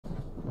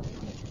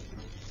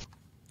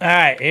All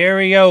right, here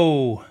we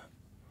go.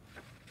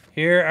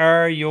 Here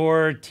are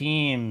your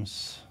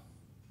teams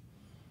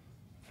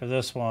for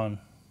this one.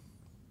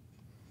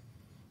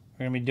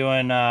 We're going to be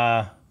doing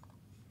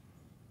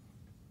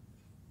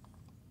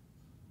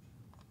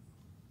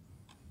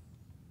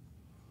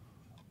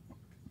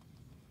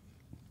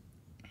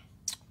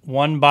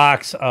one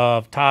box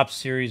of Topps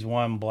Series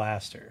 1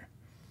 Blaster.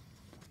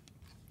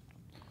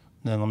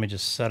 Then let me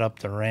just set up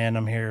the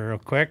random here real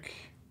quick.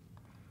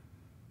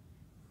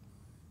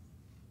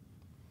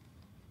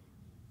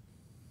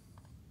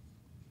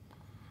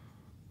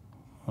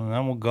 And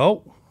then we'll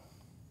go.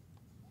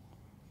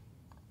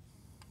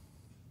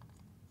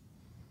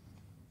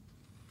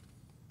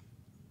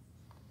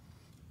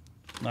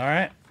 All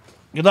right.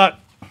 Good luck.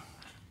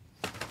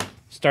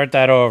 Start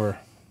that over.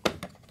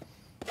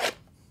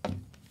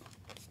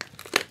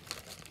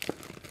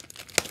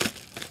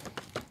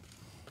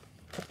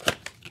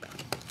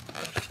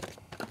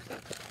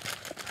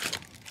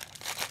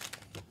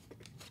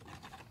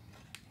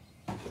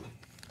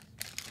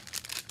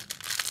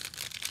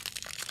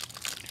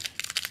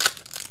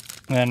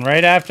 And then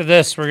right after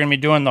this, we're going to be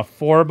doing the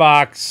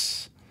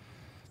 4-box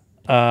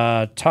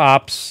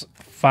Topps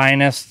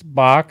Finest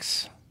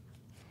box.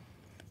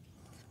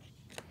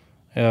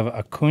 We have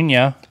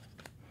Acuna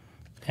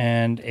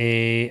and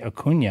a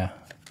Acuna.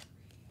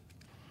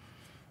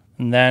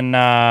 And then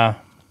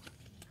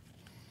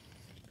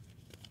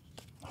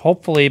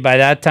hopefully by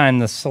that time,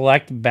 the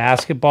Select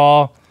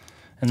Basketball.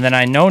 And then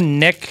I know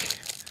Nick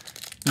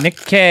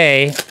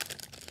K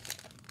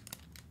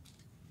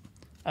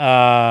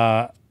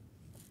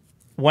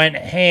went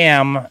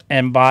ham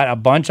and bought a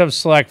bunch of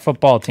Select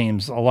football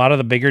teams. A lot of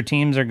the bigger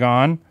teams are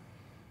gone.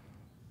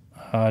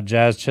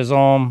 Jazz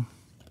Chisholm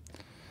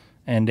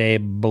and a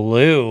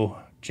blue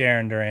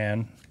Jaron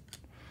Duran.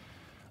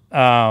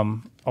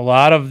 A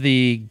lot of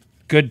the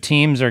good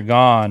teams are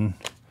gone.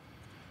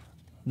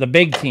 The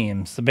big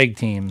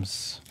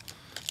teams.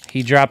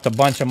 He dropped a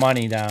bunch of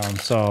money down.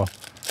 So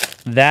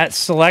that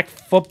Select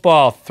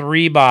Football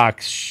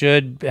 3-box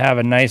should have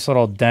a nice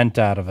little dent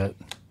out of it.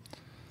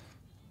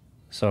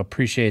 So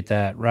appreciate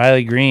that.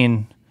 Riley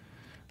Green.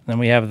 Then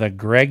we have the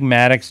Greg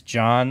Maddux,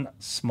 John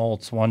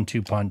Smoltz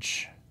 1-2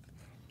 punch.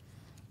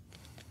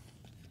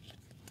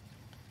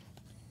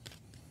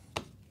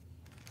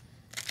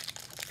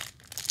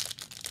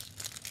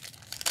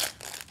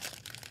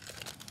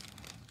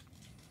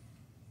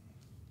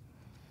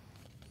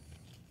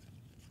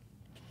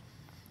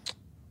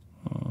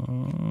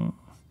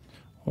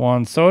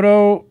 Juan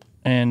Soto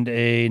and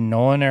a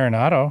Nolan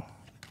Arenado.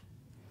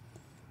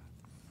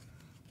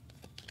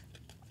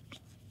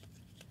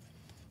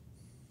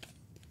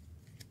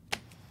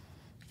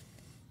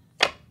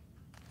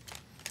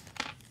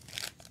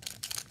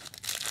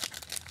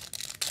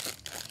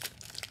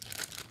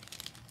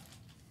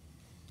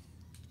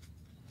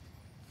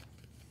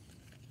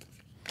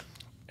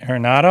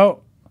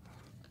 Arenado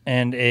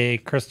and a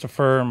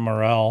Christopher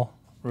Morel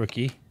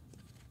rookie.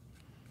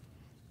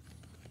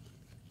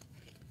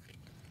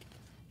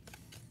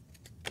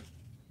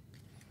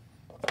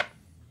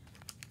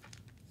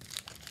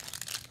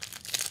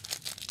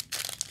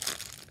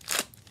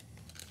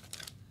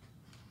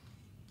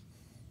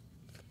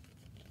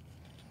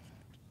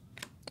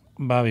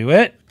 Bobby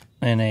Witt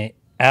and a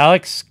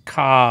Alex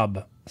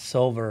Cobb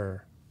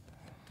silver.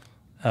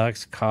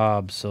 Alex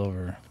Cobb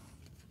silver.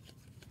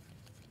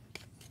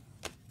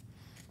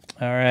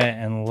 All right,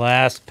 and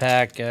last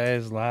pack,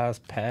 guys.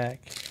 Last pack.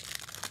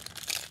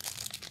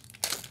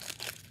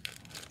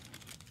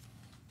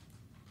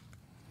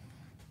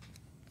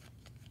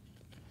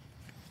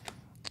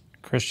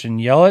 Christian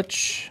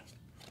Yelich.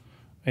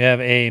 We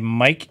have a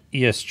Mike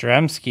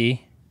Yastrzemski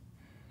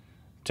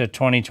to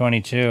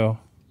 2022.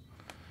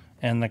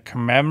 And the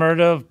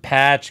commemorative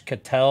patch,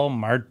 Ketel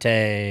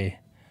Marte.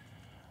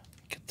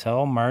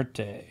 Ketel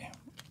Marte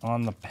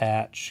on the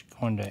patch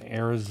going to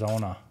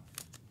Arizona.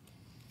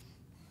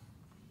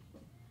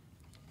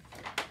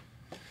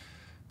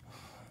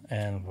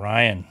 And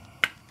Ryan.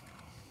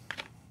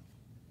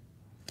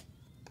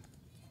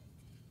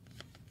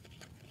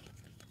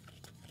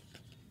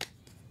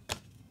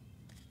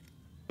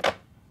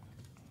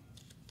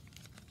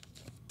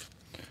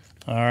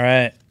 All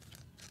right.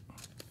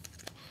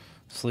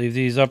 Let's leave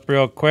these up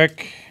real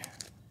quick.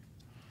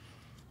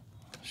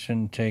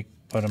 Shouldn't take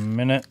but a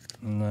minute.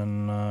 And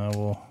then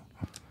we'll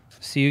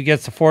see who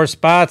gets the 4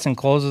 spots and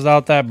closes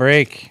out that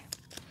break.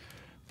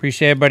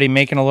 Appreciate everybody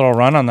making a little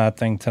run on that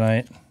thing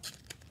tonight.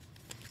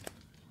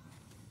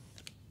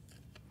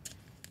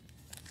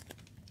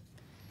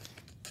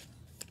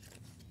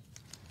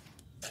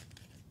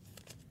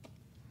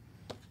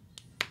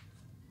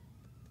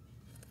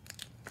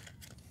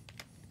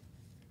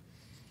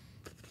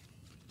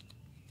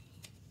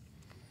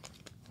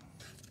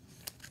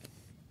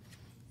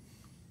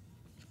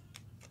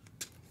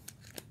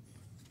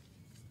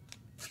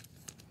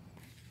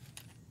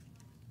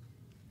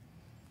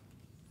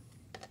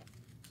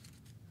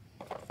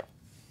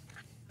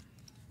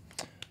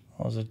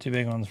 Those are 2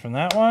 big ones from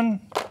that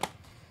one. All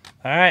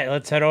right,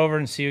 let's head over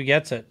and see who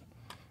gets it.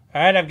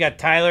 All right, I've got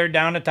Tyler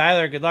down to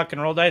Tyler. Good luck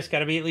and roll dice. Got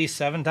to be at least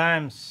 7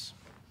 times.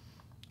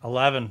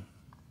 11.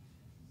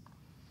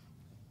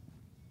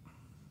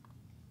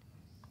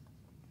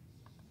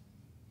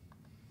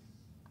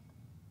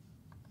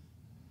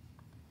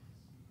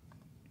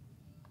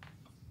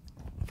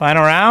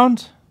 Final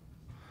round.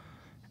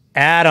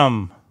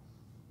 Adam.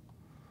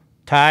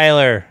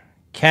 Tyler.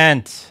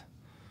 Kent.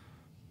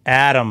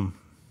 Adam.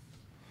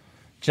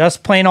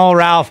 Just plain old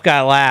Ralph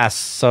got last.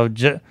 So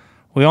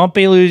we won't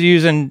be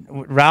using...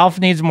 Ralph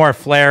needs more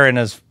flair in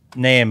his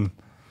name.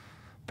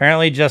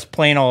 Apparently just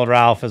plain old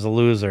Ralph is a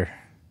loser.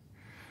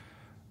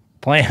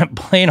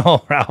 Plain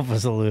old Ralph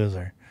is a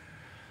loser.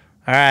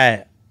 All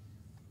right.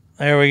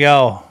 There we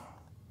go.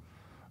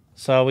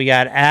 So we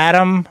got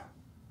Adam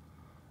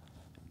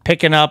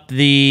picking up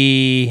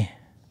the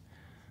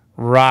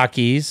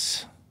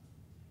Rockies,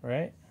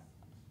 right?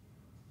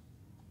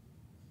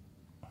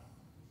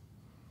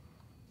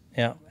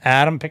 Yeah,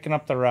 Adam picking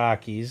up the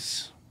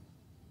Rockies.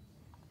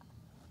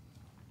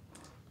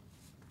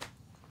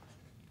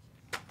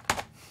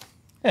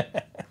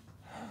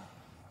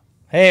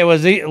 Hey, it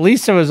was at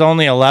least it was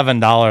only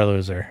 $11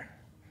 loser.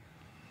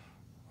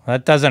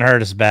 That doesn't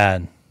hurt us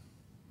bad.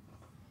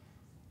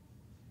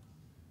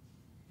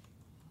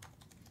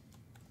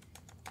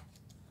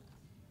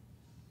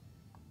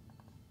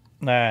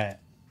 All right,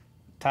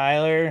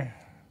 Tyler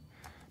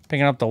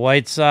picking up the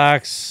White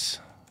Sox,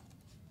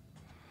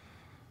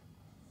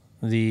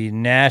 the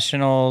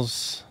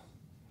Nationals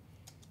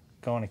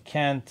going to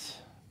Kent,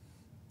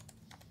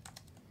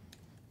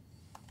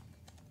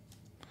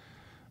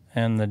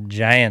 and the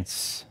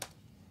Giants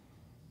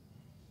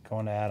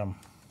going to Adam.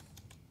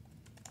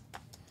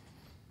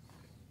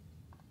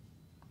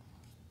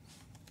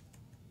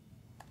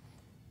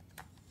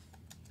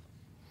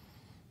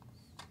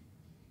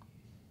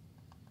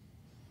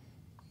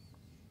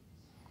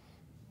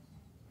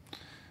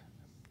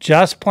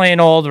 Just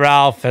plain old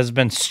Ralph has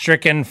been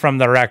stricken from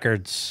the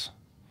records.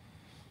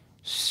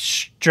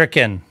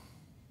 Stricken.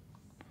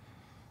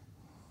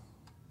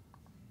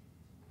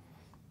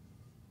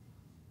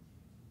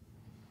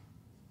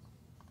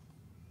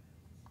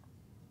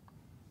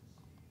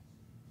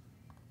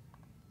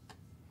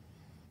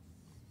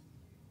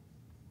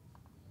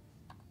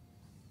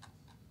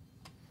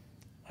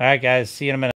 All right, guys. See you in a minute.